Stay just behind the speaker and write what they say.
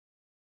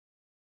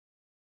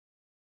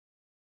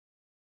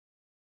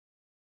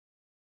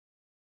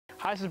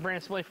Hi, this is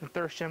Brandon Smiley from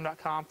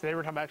thirstgym.com. Today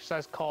we're talking about an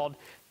exercise called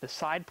the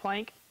side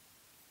plank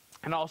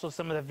and also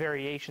some of the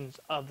variations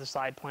of the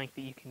side plank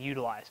that you can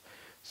utilize.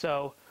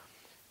 So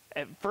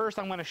at first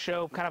I'm going to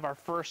show kind of our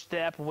first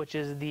step, which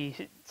is the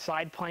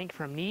side plank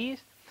from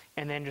knees,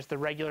 and then just the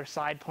regular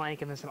side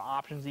plank, and then some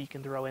options that you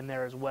can throw in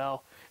there as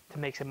well to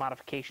make some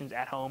modifications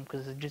at home,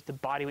 because it's just a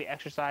bodyweight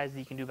exercise that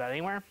you can do about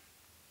anywhere.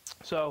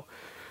 So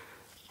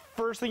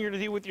first thing you're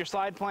going to do with your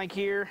side plank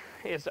here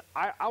is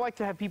I like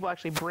to have people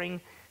actually bring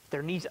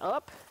their knees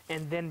up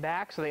and then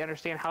back so they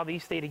understand how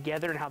these stay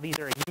together and how these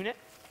are a unit.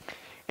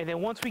 And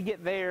then once we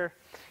get there,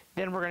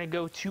 then we're going to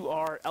go to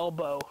our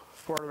elbow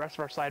for the rest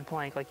of our side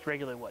plank like you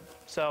regularly would.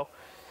 So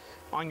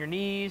on your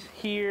knees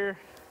here,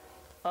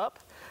 up,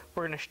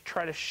 we're going to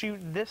try to shoot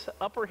this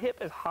upper hip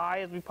as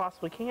high as we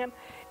possibly can,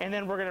 and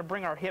then we're going to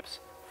bring our hips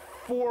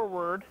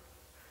forward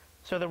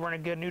so that we're in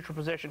a good neutral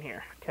position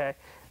here, okay?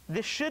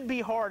 This should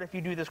be hard if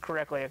you do this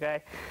correctly,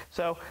 okay?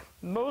 So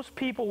most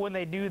people, when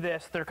they do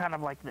this, they're kind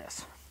of like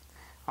this.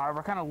 All right,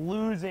 we're kind of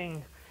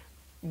losing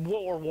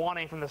what we're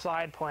wanting from the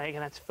side plank,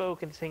 and that's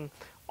focusing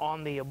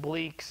on the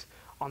obliques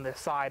on the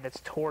side that's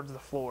towards the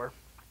floor,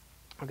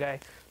 okay?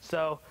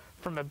 So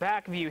from a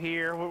back view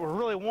here, what we're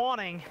really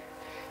wanting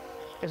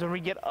is when we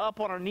get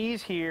up on our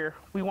knees here,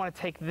 we want to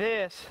take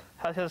this,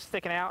 how it's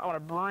sticking out, I want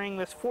to bring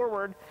this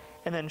forward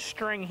and then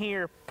string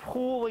here,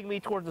 pulling me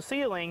towards the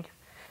ceiling.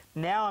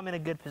 Now I'm in a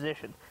good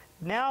position.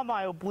 Now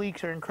my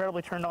obliques are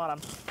incredibly turned on.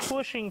 I'm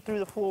pushing through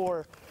the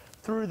floor,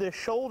 through this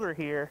shoulder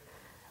here.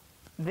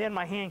 Then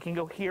my hand can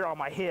go here on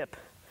my hip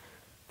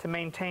to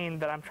maintain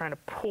that I'm trying to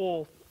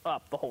pull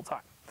up the whole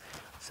time.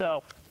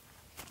 So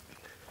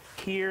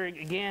here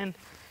again,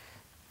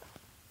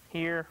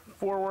 here,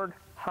 forward,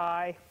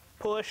 high,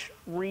 push,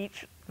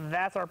 reach.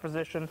 That's our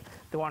position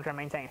that we want to try to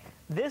maintain.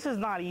 This is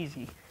not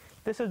easy.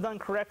 This is done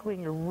correctly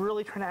and you're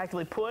really trying to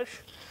actively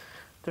push.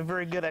 It's a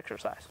very good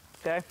exercise,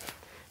 okay?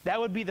 That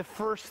would be the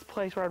first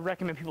place where I'd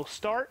recommend people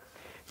start.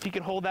 If you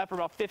can hold that for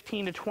about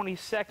 15 to 20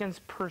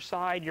 seconds per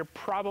side, you're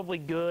probably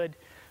good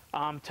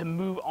to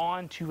move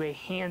on to a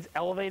hands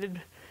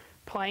elevated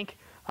plank,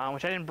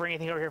 which I didn't bring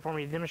anything over here for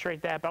me to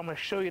demonstrate that, but I'm going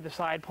to show you the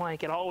side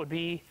plank, and all it would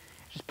be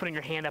just putting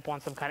your hand up on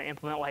some kind of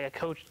implement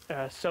like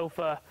a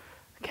sofa,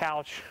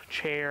 couch,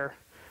 chair,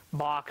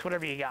 box,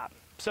 whatever you got.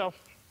 So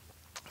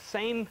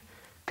same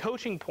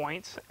coaching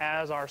points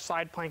as our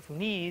side plank from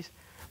knees,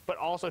 but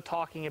also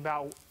talking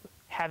about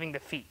having the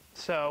feet.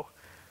 So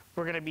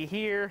we're going to be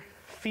here,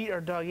 feet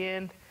are dug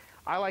in.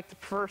 I like to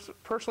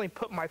personally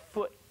put my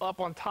foot up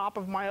on top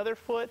of my other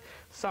foot.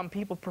 Some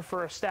people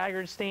prefer a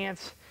staggered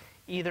stance.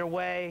 Either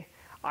way,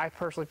 I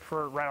personally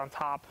prefer it right on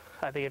top.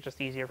 I think it's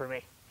just easier for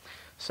me.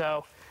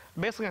 So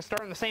I'm basically going to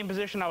start in the same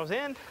position I was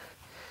in.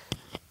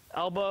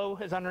 Elbow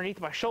is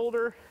underneath my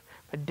shoulder.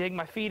 I dig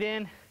my feet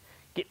in,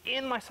 get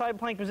in my side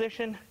plank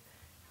position,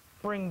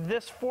 bring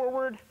this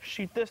forward,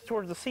 shoot this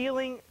towards the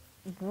ceiling,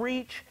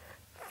 reach,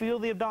 feel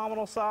the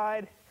abdominal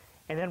side,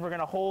 and then we're going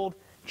to hold.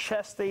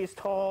 Chest stays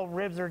tall,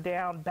 ribs are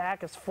down,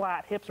 back is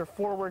flat, hips are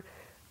forward.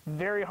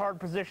 Very hard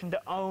position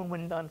to own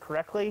when done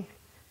correctly.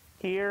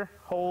 Here,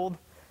 hold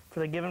for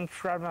the given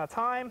prescribed amount of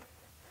time,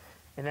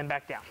 and then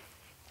back down.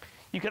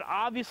 You can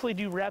obviously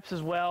do reps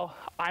as well.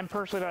 I'm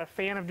personally not a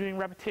fan of doing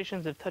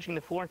repetitions of touching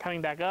the floor and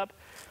coming back up.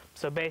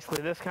 So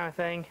basically this kind of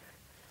thing,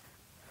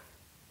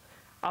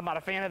 I'm not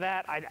a fan of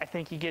that. I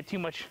think you get too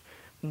much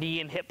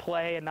knee and hip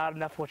play and not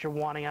enough what you're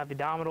wanting out of the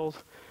abdominals.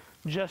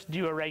 Just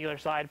do a regular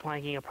side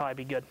planking, it'll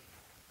probably be good.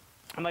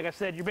 And like I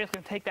said, you're basically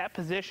going to take that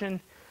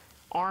position,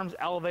 arms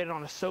elevated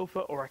on a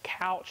sofa or a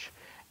couch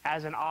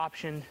as an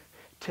option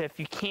to, if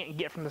you can't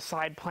get from the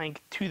side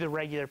plank to the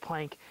regular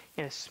plank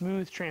in a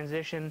smooth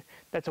transition,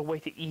 that's a way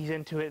to ease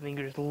into it, and then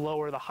you just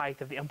lower the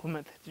height of the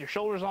implement that your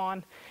shoulder's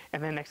on,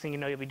 and then next thing you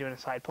know, you'll be doing a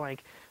side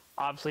plank.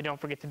 Obviously,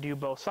 don't forget to do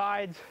both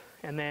sides,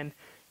 and then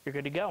you're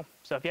good to go.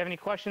 So if you have any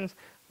questions,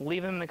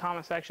 leave them in the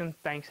comment section.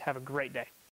 Thanks. Have a great day.